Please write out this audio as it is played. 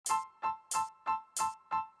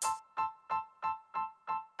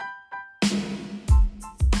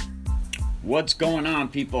What's going on,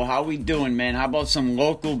 people? How we doing, man? How about some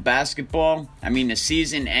local basketball? I mean, the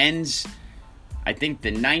season ends, I think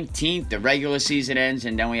the 19th, the regular season ends,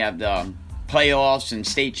 and then we have the playoffs and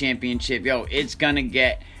state championship. Yo, it's going to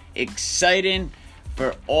get exciting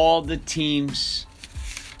for all the teams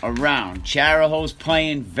around. Charahoe's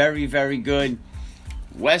playing very, very good.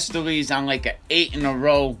 Westerly's on like an 8 in a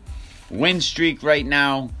row win streak right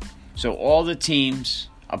now. So all the teams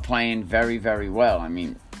are playing very, very well. I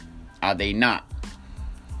mean, are they not?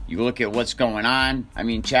 You look at what's going on. I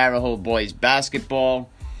mean, Charahoe boys basketball.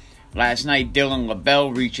 Last night, Dylan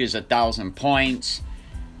LaBelle reaches 1,000 points.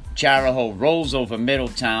 Charahoe rolls over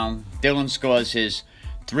Middletown. Dylan scores his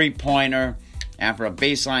three-pointer after a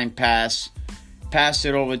baseline pass. Passed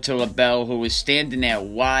it over to LaBelle, who was standing there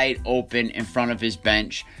wide open in front of his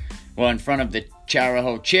bench. Well, in front of the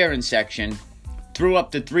Charahoe cheering section. Threw up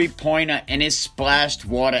the three-pointer, and it splashed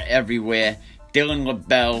water everywhere. Dylan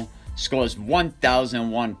LaBelle scores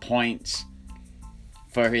 1,001 points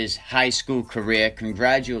for his high school career.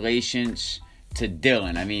 Congratulations to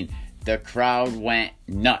Dylan. I mean, the crowd went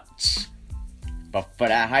nuts. But for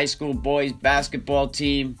that high school boys basketball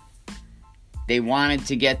team, they wanted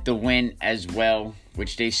to get the win as well,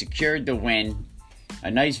 which they secured the win. A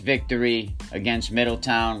nice victory against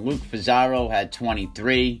Middletown. Luke Fazaro had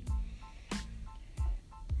 23.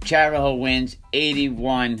 Charahoe wins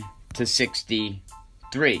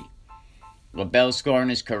 81-63. LaBelle scoring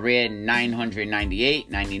his career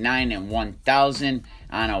 998, 99, and 1,000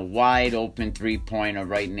 on a wide open three-pointer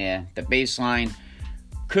right near the baseline.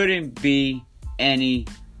 Couldn't be any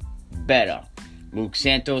better. Luke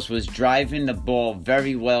Santos was driving the ball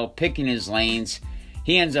very well, picking his lanes.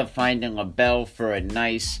 He ends up finding LaBelle for a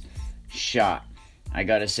nice shot. I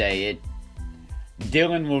gotta say,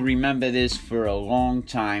 Dylan will remember this for a long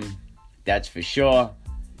time, that's for sure.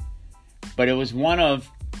 But it was one of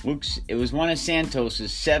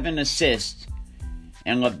Santos' 7 assists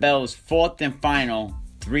and LaBelle's fourth and final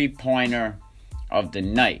three-pointer of the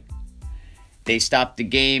night. They stopped the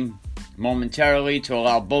game momentarily to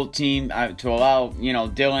allow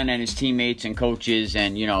Dylan and his teammates and coaches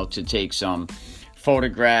and, to take some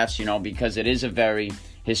photographs, because it is a very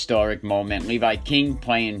historic moment. Levi King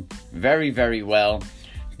playing very, very well,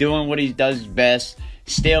 doing what he does best,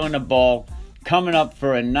 stealing the ball, coming up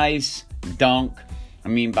for a nice dunk. I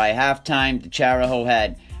mean, by halftime, the Charahoe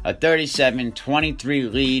had a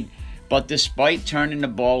 37-23 lead, but despite turning the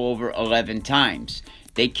ball over 11 times.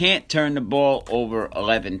 They can't turn the ball over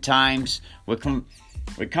 11 times. We're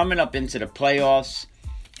coming up into the playoffs.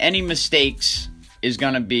 Any mistakes is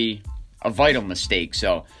going to be a vital mistake.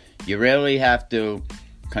 So you really have to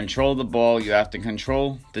control the ball. You have to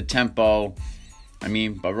control the tempo. I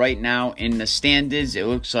mean, but right now in the standards, it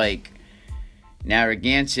looks like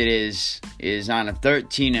Narragansett is on a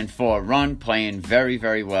 13-4 run, playing very,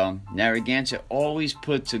 very well. Narragansett always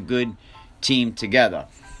puts a good team together.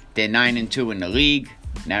 They're 9-2 in the league.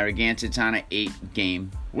 Narragansett's on an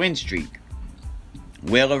 8-game win streak.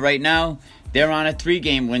 Wheeler right now, they're on a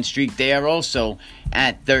 3-game win streak. They are also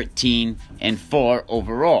at 13-4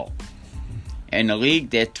 overall. In the league,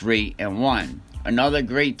 they're 3-1. Another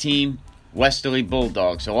great team, Westerly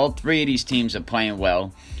Bulldogs. So all three of these teams are playing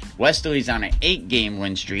well. Westerly's on an 8-game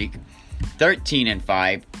win streak,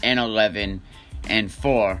 13-5 and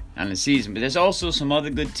 11-4 on the season. But there's also some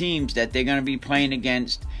other good teams that they're going to be playing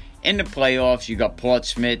against in the playoffs. You got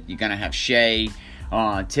Portsmouth. You're going to have Shea.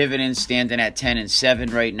 Tiverton standing at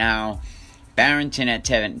 10-7 right now. Barrington at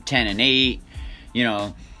 10-8.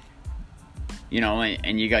 And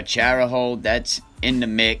you got Charahoe that's in the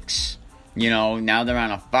mix. Now they're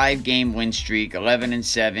on a 5-game win streak,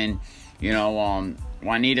 11-7.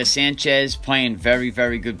 Juanita Sanchez playing very,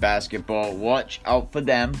 very good basketball. Watch out for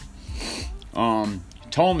them.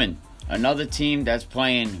 Tolman, another team that's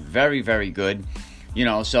playing very, very good.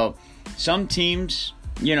 So some teams,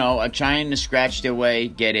 are trying to scratch their way,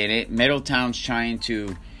 get in it. Middletown's trying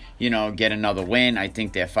to, get another win. I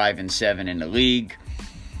think they're 5-7 in the league.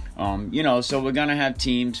 So we're going to have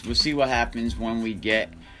teams. We'll see what happens when we get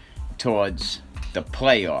towards the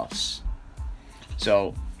playoffs.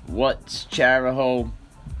 So what's going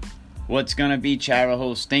to be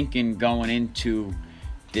Charahoe's thinking going into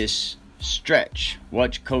this stretch?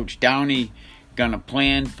 What's Coach Downey going to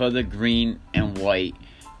plan for the green and white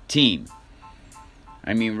team?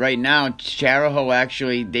 I mean, right now, Charahoe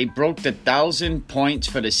actually, they broke the 1,000 points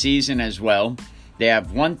for the season as well. They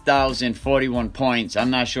have 1,041 points. I'm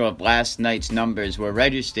not sure if last night's numbers were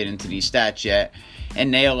registered into these stats yet.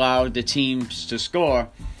 And they allowed the teams to score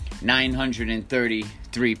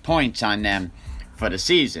 933 points on them for the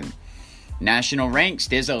season. national ranks,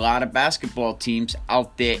 there's a lot of basketball teams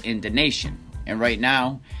out there in the nation. And right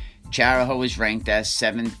now, Chariho is ranked as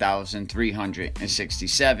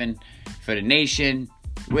 7,367 for the nation,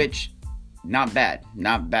 which not bad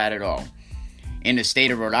at all. In the state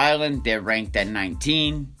of Rhode Island, they're ranked at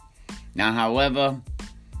 19. Now, however,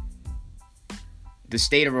 the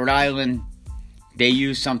state of Rhode Island, they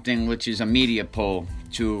use something which is a media poll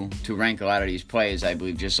to rank a lot of these players, I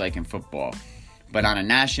believe, just like in football. But on a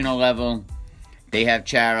national level, they have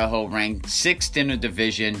Chariho ranked 6th in the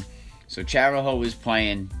division. So Chariho is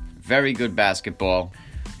playing very good basketball.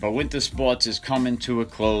 But winter sports is coming to a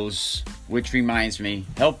close, which reminds me,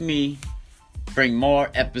 help me bring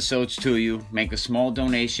more episodes to you. Make a small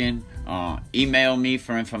donation. Email me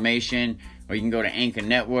for information. Or you can go to Anchor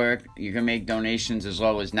Network. You can make donations as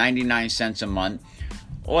low as 99 cents a month.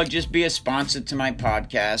 Or just be a sponsor to my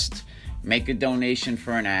podcast. Make a donation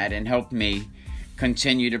for an ad and help me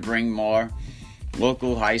continue to bring more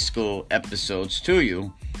local high school episodes to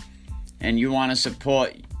you. And you want to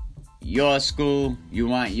support your school. You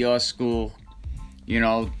want your school,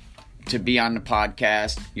 to be on the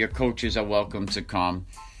podcast. Your coaches are welcome to come.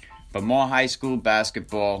 But more high school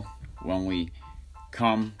basketball when we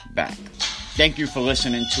come back. Thank you for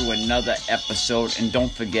listening to another episode. And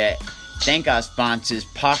don't forget, thank our sponsors,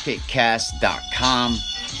 PocketCast.com,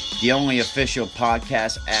 the only official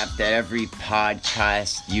podcast app that every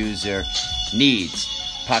podcast user needs.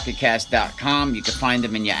 PocketCast.com, you can find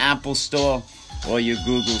them in your Apple Store or your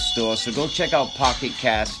Google Store. So go check out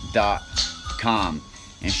PocketCast.com.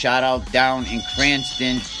 And shout out down in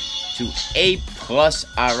Cranston to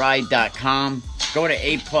aplusri.com. Go to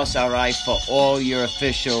aplusri for all your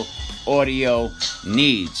official audio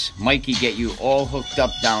needs. Mikey get you all hooked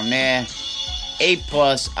up down there.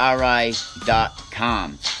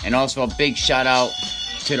 aplusri.com. And also a big shout out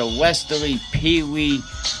to the Westerly Pee Wee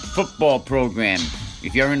football program.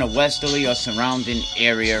 If you're in the Westerly or surrounding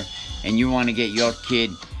area and you want to get your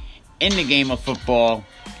kid in the game of football,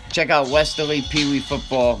 check out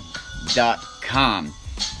westerlypeeweefootball.com.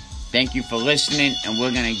 Thank you for listening, and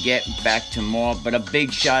we're going to get back to more. But a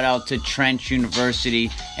big shout out to Trent University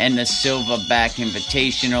and the Silverback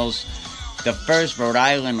Invitationals, the first Rhode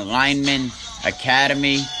Island Lineman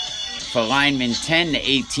Academy for linemen 10 to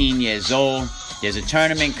 18 years old. There's a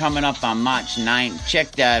tournament coming up on March 9th.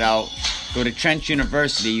 Check that out. Go to Trent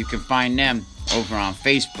University. You can find them over on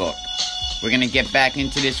Facebook. We're going to get back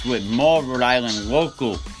into this with more Rhode Island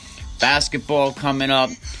local basketball coming up.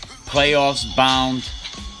 Playoffs bound.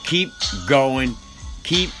 Keep going.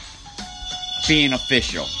 Keep being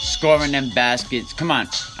official. Scoring them baskets. Come on.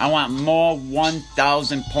 I want more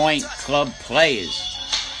 1,000-point club players.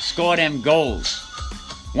 Score them goals.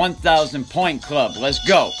 1,000-point club. Let's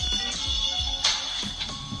go.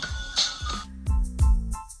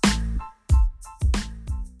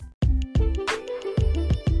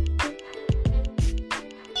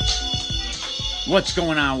 What's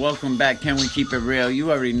going on? Welcome back. Can we keep it real?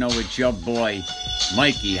 You already know it's your boy,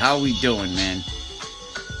 Mikey. How we doing, man?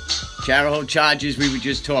 Chariho Chargers, we were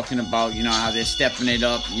just talking about, how they're stepping it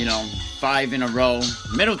up, 5 in a row.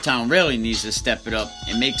 Middletown really needs to step it up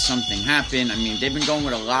and make something happen. I mean, they've been going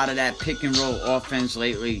with a lot of that pick and roll offense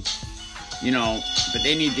lately, but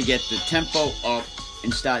they need to get the tempo up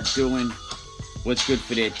and start doing what's good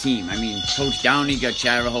for their team. I mean, Coach Downey got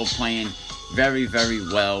Chariho playing very, very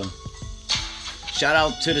well. Shout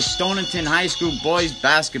out to the Stonington High School boys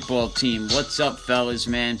basketball team. What's up, fellas,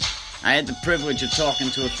 man? I had the privilege of talking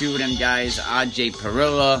to a few of them guys. RJ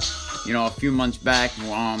Perilla, a few months back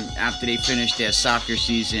after they finished their soccer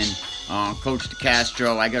season. Coach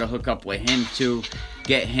DeCastro, I got to hook up with him to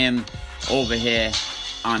get him over here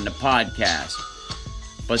on the podcast.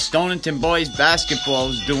 But Stonington boys basketball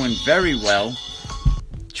is doing very well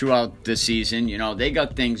throughout the season. They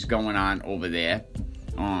got things going on over there.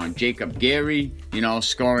 Jacob Gary,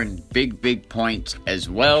 scoring big points as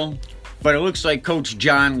well. But it looks like Coach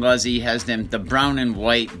John Luzzy has them, the brown and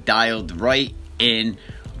white, dialed right in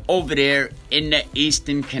over there in the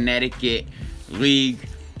Eastern Connecticut League.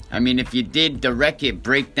 I mean, if you did the record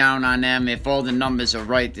breakdown on them, if all the numbers are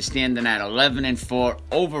right, they're standing at 11-4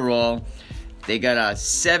 overall. They got a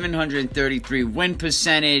 733 win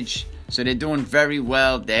percentage, so they're doing very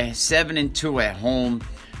well. They're 7-2 at home,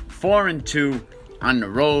 4-2 on the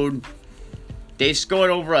road. They scored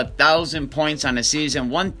over 1,000 points on the season,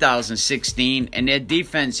 1,016, and their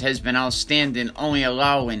defense has been outstanding, only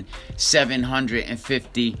allowing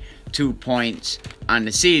 752 points on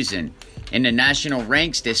the season. In the national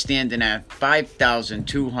ranks, they're standing at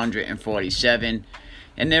 5,247,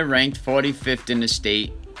 and they're ranked 45th in the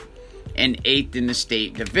state and 8th in the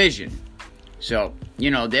state division. So,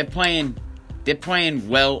 they're playing they're playing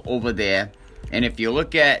well over there. And if you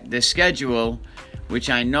look at the schedule, which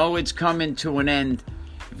I know it's coming to an end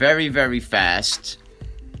very, very fast.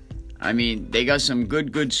 I mean, they got some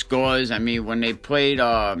good scores. I mean, when they played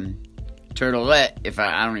Turtlet,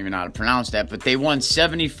 I don't even know how to pronounce that, but they won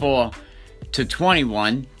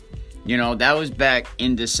 74-21. You know, that was back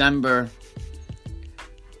in December,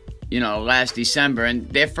 last December. And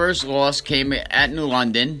their first loss came at New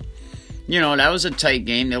London. You know, that was a tight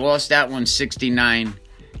game. They lost that one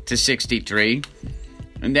 69-63.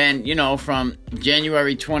 And then, from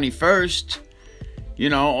January 21st,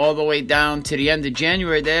 all the way down to the end of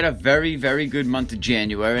January, they had a very, very good month of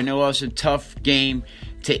January. And they lost a tough game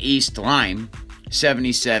to East Lyme,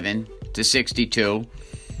 77-62.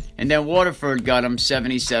 And then Waterford got them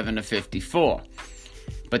 77-54.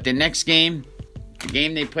 But the next game, the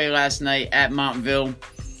game they played last night at Montville,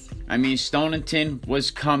 I mean, Stonington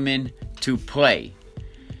was coming to play.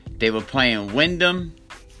 They were playing Wyndham.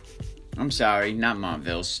 I'm sorry, not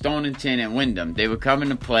Montville. Stonington and Wyndham. They were coming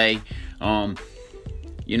to play.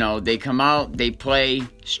 They come out, they play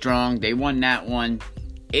strong. They won that one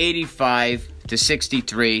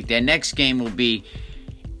 85-63. Their next game will be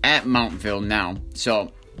at Montville now.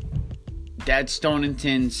 So that's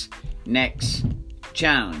Stonington's next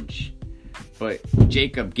challenge. But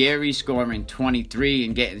Jacob Gary scoring 23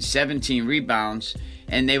 and getting 17 rebounds.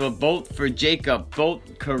 And they were both, for Jacob,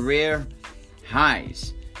 both career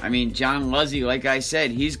highs. I mean, John Luzzy, like I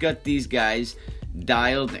said, he's got these guys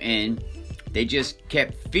dialed in. They just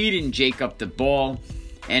kept feeding Jacob the ball,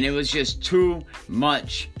 and it was just too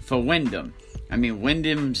much for Wyndham. I mean,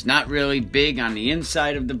 Wyndham's not really big on the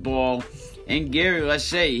inside of the ball. And Gary, let's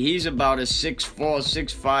say, he's about a 6'4",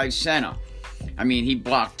 6'5" center. I mean, he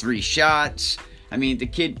blocked 3 shots. I mean, the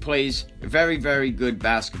kid plays very, very good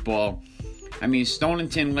basketball. I mean,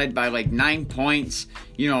 Stonington led by like 9 points,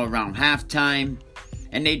 around halftime.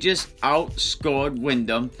 And they just outscored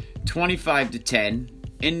Wyndham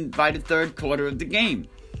 25-10 by the third quarter of the game.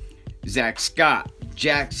 Zach Scott,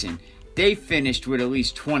 Jackson, they finished with at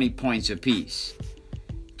least 20 points apiece.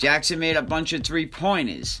 Jackson made a bunch of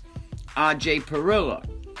 3-pointers. RJ Parilla,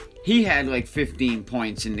 he had like 15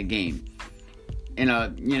 points in the game. And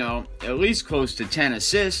at least close to 10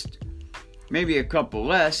 assists. Maybe a couple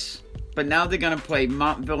less. But now they're going to play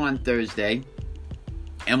Montville on Thursday.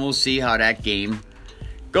 And we'll see how that game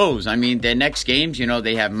goes. I mean, their next games,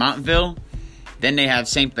 they have Montville, then they have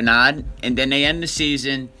St. Bernard, and then they end the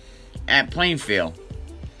season at Plainfield.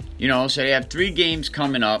 So they have 3 games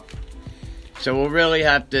coming up. So we'll really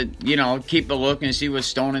have to, keep a look and see what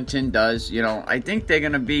Stonington does. I think they're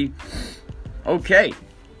going to be okay.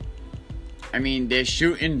 I mean, they're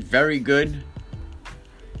shooting very good.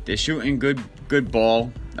 They're shooting good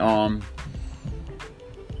ball.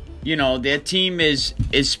 Their team is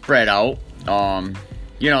spread out.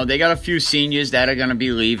 They got a few seniors that are going to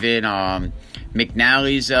be leaving.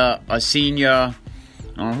 McNally's a senior.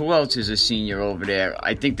 Who else is a senior over there?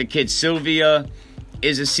 I think the kid Sylvia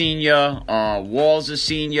is a senior. Wall's a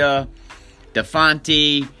senior.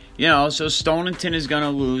 DeFonte. So Stonington is going to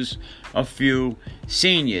lose a few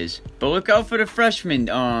seniors. But look out for the freshmen.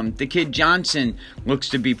 The kid Johnson looks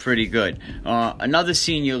to be pretty good. Another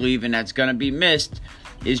senior leaving that's going to be missed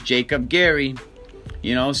is Jacob Gary.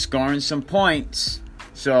 Scoring some points.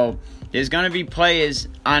 So there's going to be players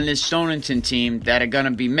on this Stonington team that are going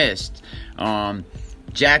to be missed.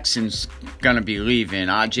 Jackson's going to be leaving.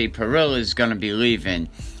 RJ Parilla is going to be leaving.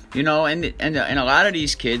 And a lot of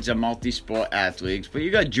these kids are multi-sport athletes. But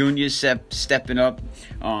you got juniors stepping up.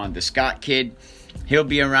 The Scott kid, he'll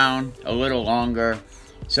be around a little longer.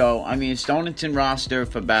 So, I mean, Stonington roster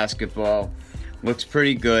for basketball looks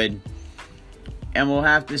pretty good. And we'll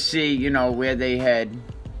have to see, where they head,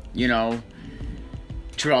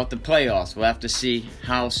 throughout the playoffs. We'll have to see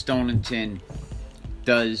how Stonington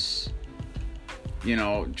does,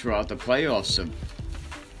 throughout the playoffs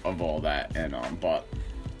of all that. But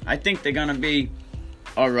I think they're going to be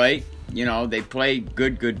all right. They play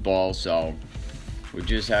good ball, so we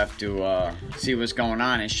just have to see what's going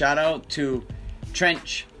on. And shout out to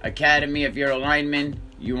Trench Academy. If you're a lineman,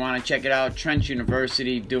 you want to check it out. Trench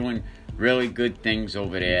University doing really good things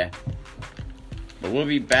over there. But we'll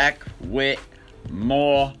be back with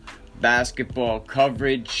more basketball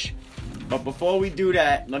coverage. But before we do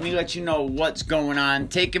that, let me let you know what's going on,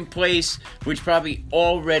 taking place, which probably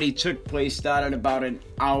already took place, started about an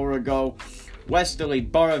hour ago. Westerly,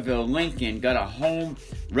 Burrillville, Lincoln got a home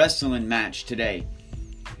wrestling match today.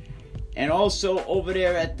 And also over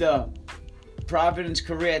there at the Providence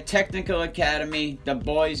Career Technical Academy, the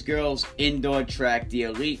boys-girls indoor track, the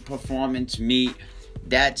elite performance meet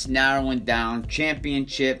That's narrowing down.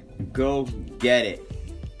 Championship, go get it.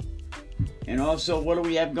 And also, what do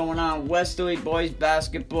we have going on? Westerly boys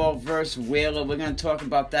basketball versus Wheeler. We're going to talk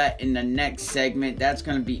about that in the next segment. That's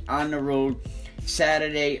going to be on the road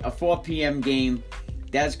Saturday, a 4 p.m. game.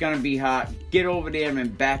 That's going to be hot. Get over there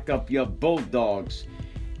and back up your Bulldogs.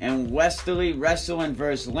 And Westerly wrestling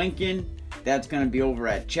versus Lincoln. That's going to be over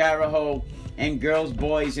at Charahoe. And girls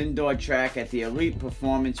boys indoor track at the Elite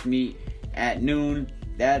Performance Meet at noon.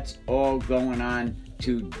 That's all going on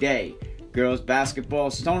today. Girls basketball,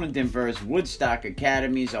 Stonington versus Woodstock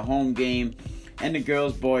Academy is a home game. And the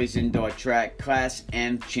girls boys indoor track Class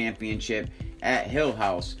M championship at Hill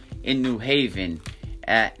House in New Haven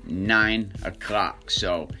at 9 o'clock.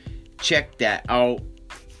 So check that out.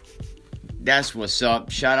 That's what's up.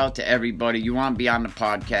 Shout out to everybody. You want to be on the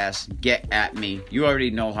podcast, get at me. You already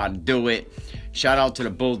know how to do it. Shout out to the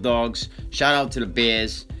Bulldogs. Shout out to the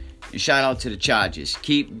Bears. And shout out to the Chargers.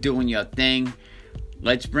 Keep doing your thing.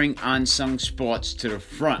 Let's bring Unsung Sports to the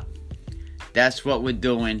front. That's what we're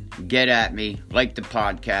doing. Get at me. Like the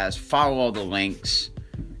podcast. Follow all the links.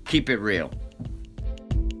 Keep it real.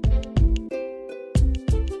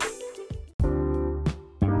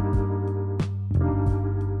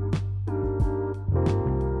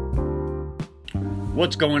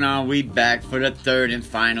 What's going on? We back for the third and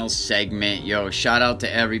final segment. Yo, shout out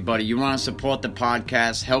to everybody. You want to support the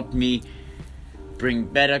podcast? Help me bring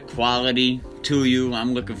better quality to you.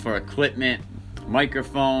 I'm looking for equipment,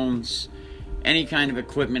 microphones, any kind of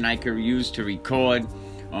equipment I could use to record.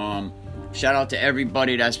 Shout out to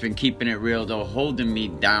everybody that's been keeping it real, though, holding me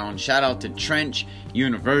down. Shout out to Trench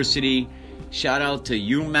University. Shout out to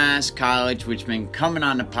UMass College, which been coming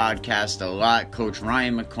on the podcast a lot. Coach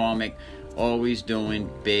Ryan McCormick, always doing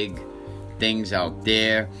big things out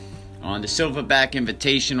there. The Silverback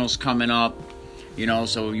Invitational's coming up.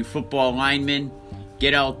 So you football linemen,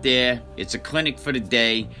 get out there. It's a clinic for the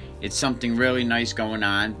day. It's something really nice going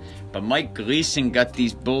on. But Mike Gleason got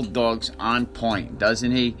these Bulldogs on point,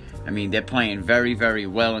 doesn't he? I mean, they're playing very, very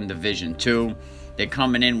well in Division II. They're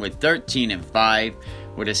coming in with 13-5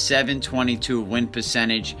 with a .722 win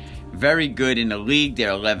percentage. Very good in the league.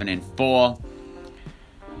 They're 11-4.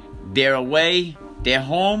 They're away, they're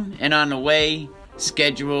home, and on the way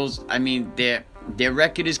schedules. I mean, their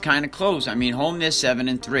record is kind of close. I mean, home they're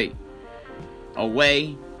 7-3.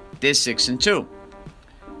 Away, they're 6-2.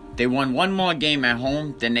 They won one more game at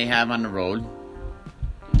home than they have on the road.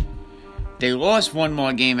 They lost one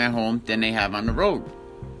more game at home than they have on the road.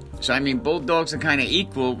 So I mean, Bulldogs are kind of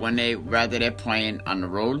equal when they're playing on the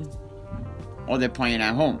road or they're playing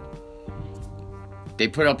at home. They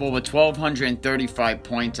put up over 1,235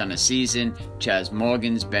 points on the season. Chaz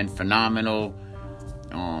Morgan's been phenomenal.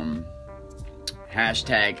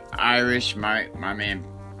 #Irish, my man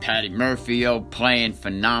Patty Murphy, playing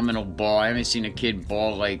phenomenal ball. I haven't seen a kid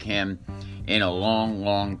ball like him in a long,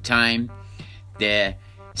 long time. They're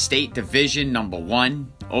state division number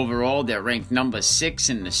 1. Overall, they're ranked number 6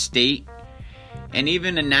 in the state. And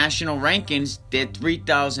even the national rankings, they're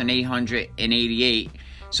 3,888.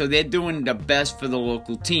 So they're doing the best for the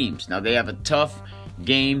local teams. Now they have a tough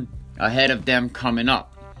game ahead of them coming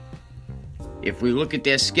up. If we look at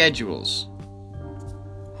their schedules,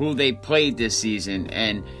 who they played this season,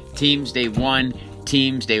 and teams they won,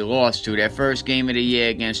 teams they lost to. Their first game of the year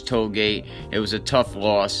against Tollgate, it was a tough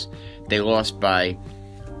loss. They lost by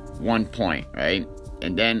 1 point, right?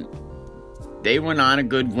 And then they went on a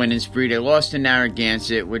good winning spree. They lost to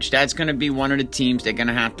Narragansett, which that's going to be one of the teams they're going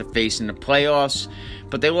to have to face in the playoffs.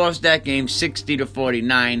 But they lost that game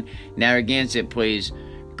 60-49. Narragansett plays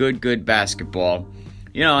good basketball.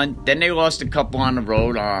 And then they lost a couple on the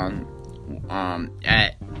road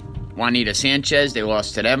at Juanita Sanchez. They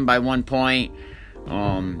lost to them by 1 point.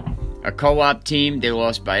 A co-op team, they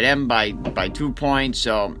lost by them by 2 points.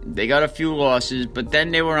 So they got a few losses, but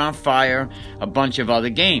then they were on fire a bunch of other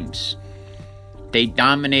games. They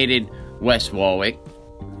dominated West Warwick.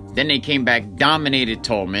 Then they came back, dominated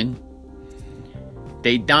Tolman.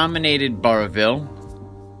 They dominated Burrillville.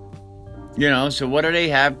 So what do they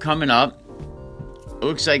have coming up? It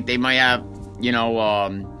looks like they might have,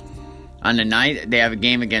 on the 9th, they have a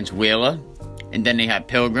game against Wheeler. And then they have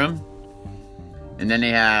Pilgrim. And then they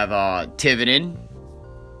have Tiverton.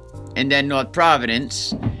 And then North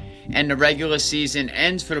Providence. And the regular season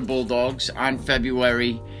ends for the Bulldogs on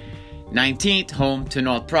February 19th, home to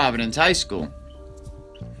North Providence High School.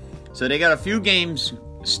 So they got a few games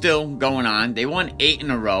still going on. They won 8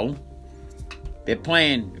 in a row. They're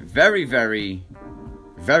playing very, very,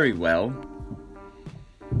 very well.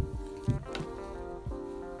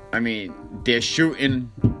 I mean, they're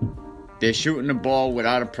shooting They're shooting the ball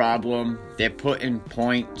without a problem. They're putting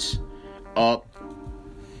points up.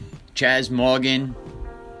 Chaz Morgan,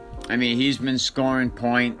 I mean, he's been scoring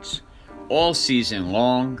points all season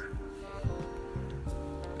long.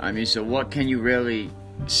 I mean, so what can you really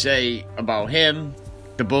say about him?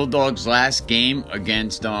 The Bulldogs' last game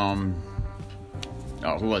against, who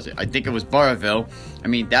was it? I think it was Burrillville. I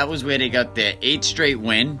mean, that was where they got their 8th straight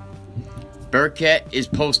win. Burkett is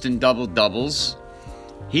posting double-doubles.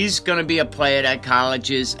 He's going to be a player that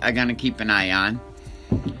colleges are going to keep an eye on.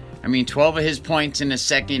 I mean, 12 of his points in the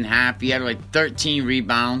second half. He had like 13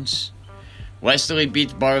 rebounds. Westerly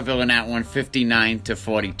beats Burrillville in that one,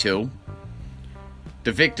 59-42.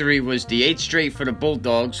 The victory was the 8th straight for the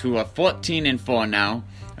Bulldogs, who are 14-4 now,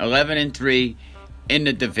 11-3 in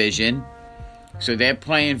the division. So they're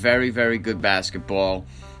playing very, very good basketball.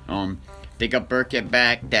 They got Burkett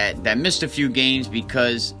back that missed a few games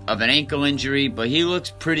because of an ankle injury, but he looks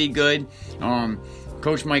pretty good.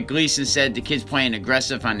 Coach Mike Gleason said the kid's playing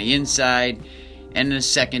aggressive on the inside. And in the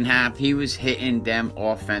second half, he was hitting them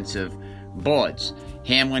offensive boards.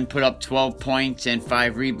 Hamlin put up 12 points and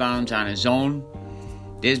 5 rebounds on his own.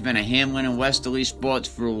 There's been a Hamlin in Westerly sports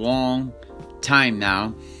for a long time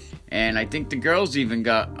now. And I think the girls even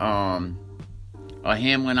got a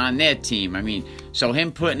Hamlin on their team. I mean, so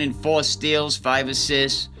him putting in 4 steals, 5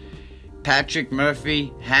 assists. Patrick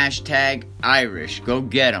Murphy, #Irish. Go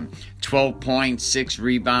get him. 12 points, 6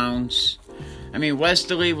 rebounds. I mean,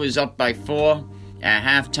 Westerly was up by 4 at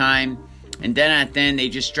halftime. And then at the end, they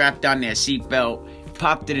just strapped on their seatbelt,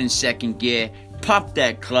 popped it in second gear, popped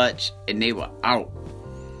that clutch, and they were out.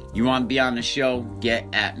 You want to be on the show? Get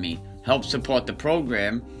at me. Help support the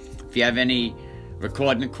program. If you have any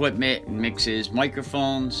recording equipment, mixes,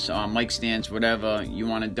 microphones, mic stands, whatever, you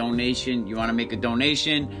want a donation, you want to make a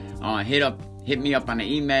donation, hit me up on the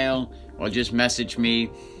email or just message me.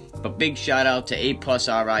 But big shout out to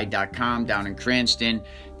aplusri.com down in Cranston,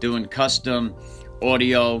 doing custom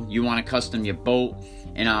audio. You want to custom your boat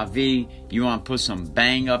and RV, you want to put some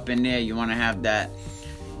bang up in there, you want to have that,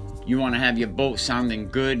 you want to have your boat sounding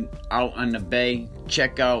good out on the bay,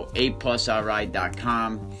 check out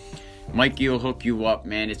aplusri.com. Mikey will hook you up,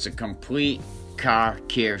 man. It's a complete car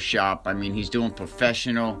care shop. I mean, he's doing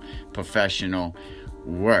professional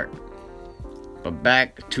work. But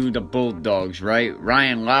back to the Bulldogs, right?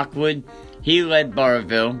 Ryan Lockwood, he led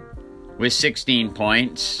Burrillville with 16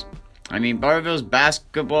 points. I mean, Burrillville's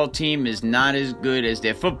basketball team is not as good as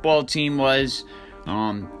their football team was.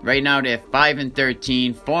 Right now, they're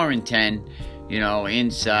 5-13, 4-10,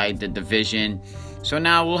 inside the division. So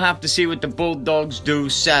now we'll have to see what the Bulldogs do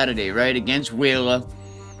Saturday, right, against Wheeler.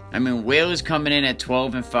 I mean, Wheeler's coming in at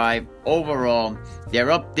 12-5 overall.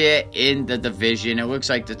 They're up there in the division. It looks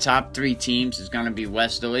like the top 3 teams is going to be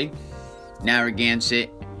Westerly,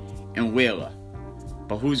 Narragansett, and Wheeler.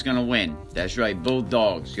 But who's going to win? That's right,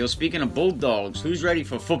 Bulldogs. Speaking of Bulldogs, who's ready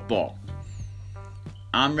for football?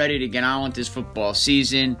 I'm ready to get on with this football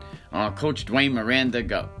season. Coach Dwayne Miranda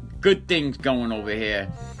got good things going over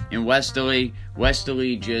here in Westerly.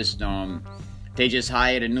 Westerly just they just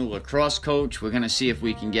hired a new lacrosse coach. We're gonna see if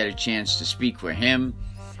we can get a chance to speak with him.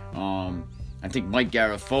 I think Mike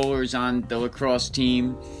Garofolo is on the lacrosse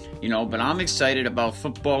team, but I'm excited about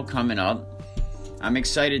football coming up. I'm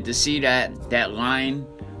excited to see that line,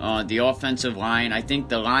 the offensive line. I think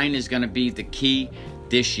the line is gonna be the key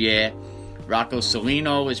this year. Rocco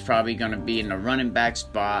Salino is probably gonna be in the running back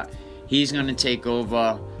spot. He's gonna take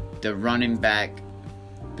over the running back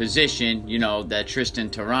position, that Tristan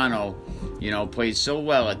Toronto, played so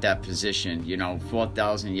well at that position,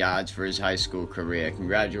 4,000 yards for his high school career.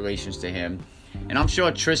 Congratulations to him. And I'm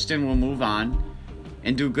sure Tristan will move on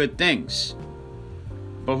and do good things.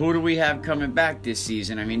 But who do we have coming back this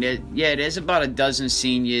season? I mean, there's about a dozen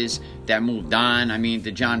seniors that moved on. I mean,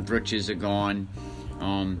 the John Brooches are gone.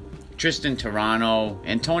 Tristan Toronto,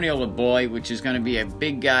 Antonio LeBoy, which is going to be a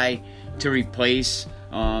big guy to replace.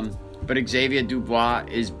 But Xavier Dubois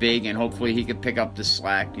is big, and hopefully he could pick up the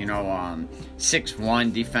slack.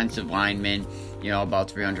 6'1", defensive lineman, about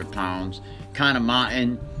 300 pounds. Connor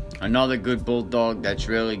Martin, another good Bulldog that's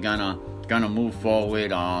really gonna move forward.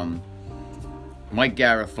 Mike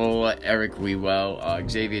Garofolo, Eric Wewell,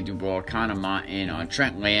 Xavier Dubois, Connor Martin,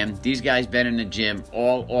 Trent Lamb. These guys been in the gym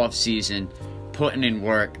all off season, putting in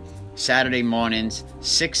work. Saturday mornings,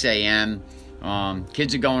 6 a.m.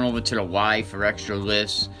 Kids are going over to the Y for extra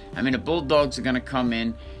lifts. I mean, the Bulldogs are going to come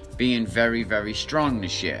in being very, very strong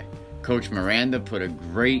this year. Coach Miranda put a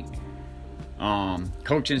great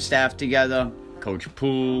coaching staff together. Coach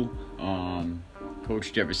Poole,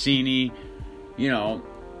 Coach Gervasini,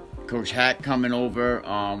 Coach Hack coming over,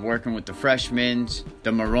 working with the freshmen, the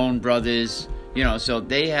Marone brothers, so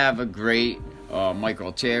they have a great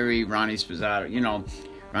Michael Terry, Ronnie Spazzato,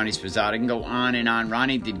 Ronnie Spazzato can go on and on.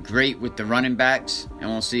 Ronnie did great with the running backs, and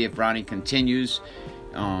we'll see if Ronnie continues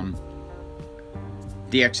the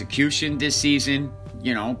execution this season,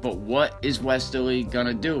 but what is Westerly going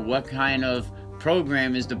to do? What kind of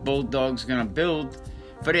program is the Bulldogs going to build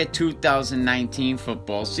for their 2019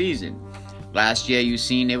 football season? Last year, you've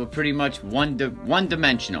seen they were pretty much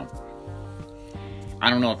one-dimensional. I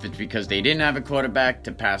don't know if it's because they didn't have a quarterback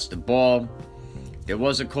to pass the ball. There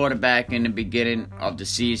was a quarterback in the beginning of the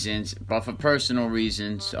seasons, but for personal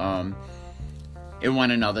reasons, it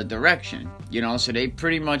went another direction. So they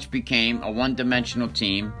pretty much became a one-dimensional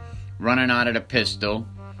team, running out of the pistol.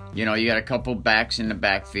 You got a couple backs in the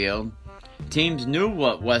backfield. Teams knew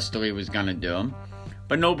what Westerly was going to do,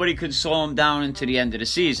 but nobody could slow them down until the end of the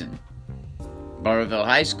season. Burrillville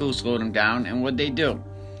High School slowed them down, and what'd they do?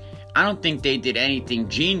 I don't think they did anything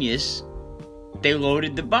genius. They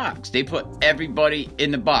loaded the box. They put everybody in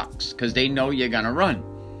the box because they know you're going to run.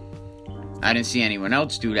 I didn't see anyone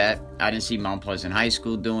else do that. I didn't see Mount Pleasant High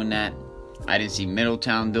School doing that. I didn't see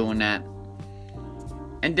Middletown doing that.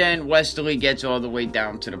 And then Westerly gets all the way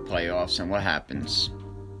down to the playoffs, and what happens?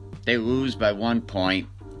 They lose by 1 point.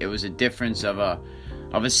 It was a difference of a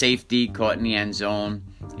safety caught in the end zone.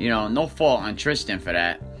 No fault on Tristan for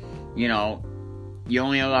that. You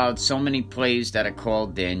only allowed so many plays that are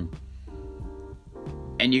called in.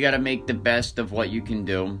 And you got to make the best of what you can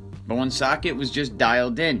do. But Woonsocket was just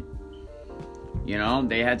dialed in.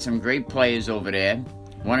 They had some great players over there.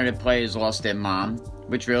 One of the players lost their mom,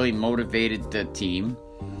 which really motivated the team.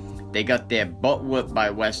 They got their butt whooped by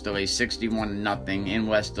Westerly, 61-0 in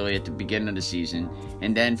Westerly at the beginning of the season.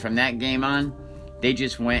 And then from that game on, they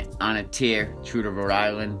just went on a tear through the Rhode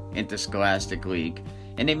Island Interscholastic League.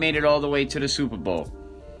 And they made it all the way to the Super Bowl.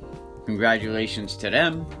 Congratulations to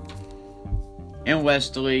them. And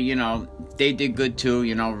Westerly, they did good too,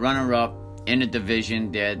 runner-up in the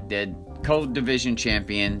division. They're co-division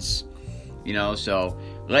champions, so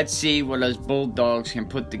let's see what us Bulldogs can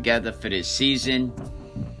put together for this season.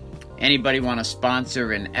 Anybody want to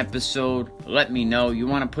sponsor an episode? Let me know. You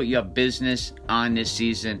want to put your business on this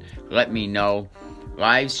season? Let me know.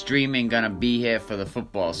 Live streaming gonna be here for the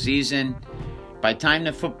football season. By the time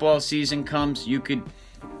the football season comes, you could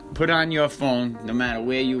put on your phone, no matter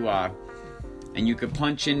where you are, and you could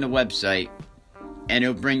punch in the website, and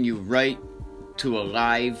it'll bring you right to a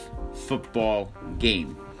live football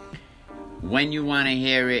game. When you want to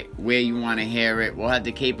hear it, where you want to hear it. We'll have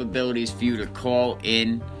the capabilities for you to call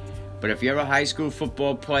in. But if you're a high school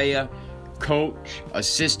football player, coach,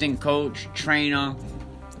 assistant coach, trainer,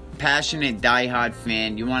 passionate diehard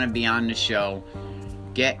fan, you want to be on the show,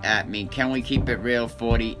 get at me.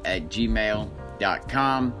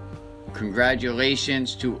 canwekeepitreal40@gmail.com.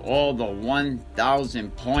 Congratulations to all the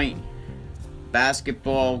 1,000 point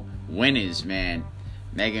basketball winners, man.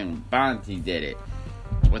 Megan Bonte did it.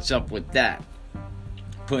 What's up with that?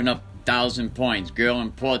 Putting up 1,000 points. Girl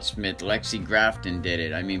in Portsmouth, Lexi Grafton did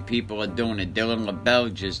it. I mean, people are doing it. Dylan LaBelle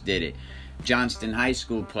just did it. Johnston High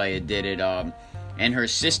School player did it. And her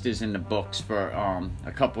sister's in the books for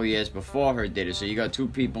a couple years before her did it. So you got two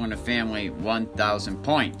people in the family, 1,000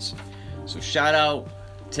 points. So shout out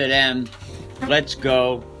to them. Let's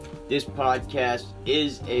go. This podcast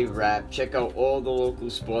is a wrap. Check out all the local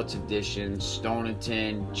sports editions,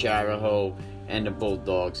 Stonington, Charahoe, and the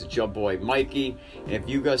Bulldogs. It's your boy Mikey. And if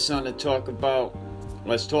you got something to talk about,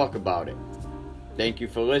 let's talk about it. Thank you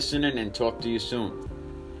for listening, and talk to you soon.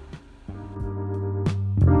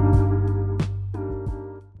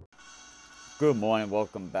 Good morning.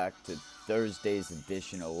 Welcome back to Thursday's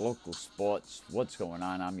edition of Local Sports. What's going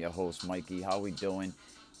on? I'm your host, Mikey. How we doing?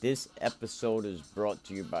 This episode is brought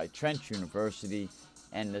to you by Trent University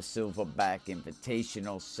and the Silverback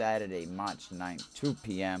Invitational, Saturday, March 9th, 2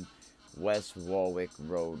 p.m., West Warwick,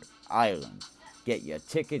 Rhode Island. Get your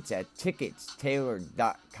tickets at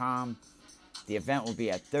ticketstailor.com. The event will be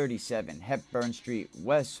at 37 Hepburn Street,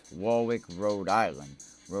 West Warwick, Rhode Island.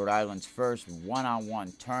 Rhode Island's first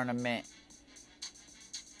one-on-one tournament.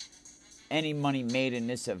 Any money made in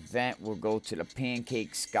this event will go to the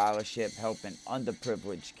Pancake Scholarship, helping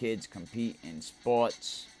underprivileged kids compete in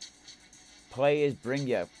sports. Players, bring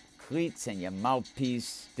your cleats and your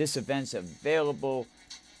mouthpiece. This event's available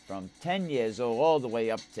from 10 years old all the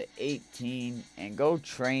way up to 18. And go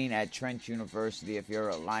train at Trent University if you're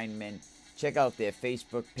a lineman. Check out their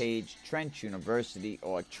Facebook page, Trent University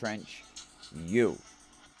or Trench U.